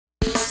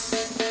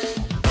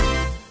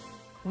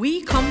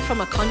We come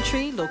from a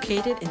country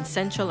located in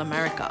Central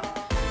America,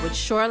 with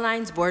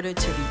shorelines bordered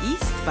to the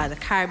east by the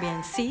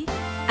Caribbean Sea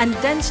and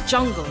dense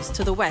jungles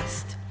to the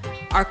west.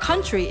 Our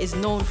country is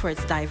known for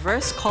its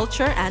diverse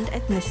culture and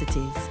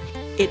ethnicities.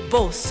 It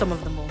boasts some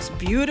of the most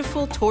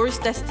beautiful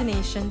tourist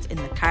destinations in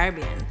the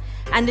Caribbean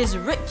and is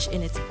rich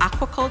in its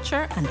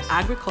aquaculture and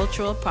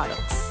agricultural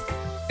products.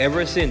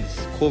 Ever since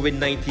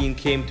COVID-19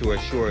 came to our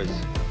shores,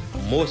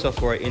 most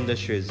of our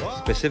industries,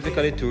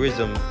 specifically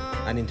tourism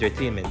and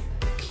entertainment,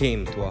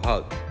 came to a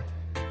halt.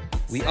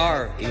 We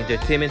are an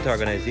entertainment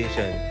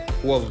organization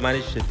who have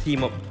managed to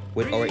team up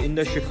with our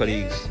industry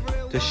colleagues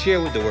to share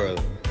with the world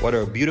what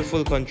our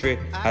beautiful country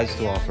has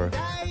to offer.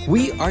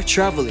 We are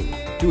traveling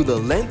through the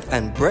length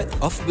and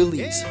breadth of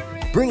Belize,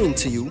 bringing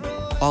to you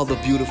all the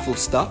beautiful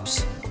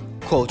stops,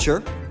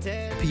 culture,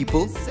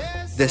 people,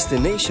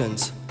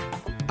 destinations,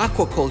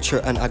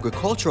 aquaculture and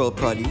agricultural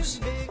produce,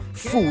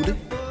 food,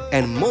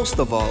 and most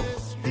of all,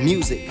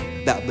 music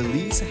that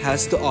Belize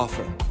has to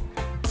offer.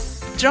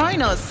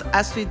 Join us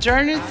as we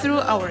journey through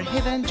our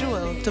hidden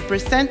jewel to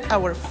present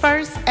our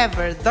first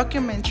ever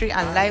documentary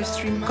and live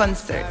stream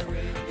concert,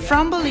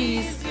 From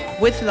Belize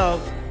With Love,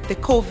 the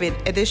COVID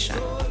edition.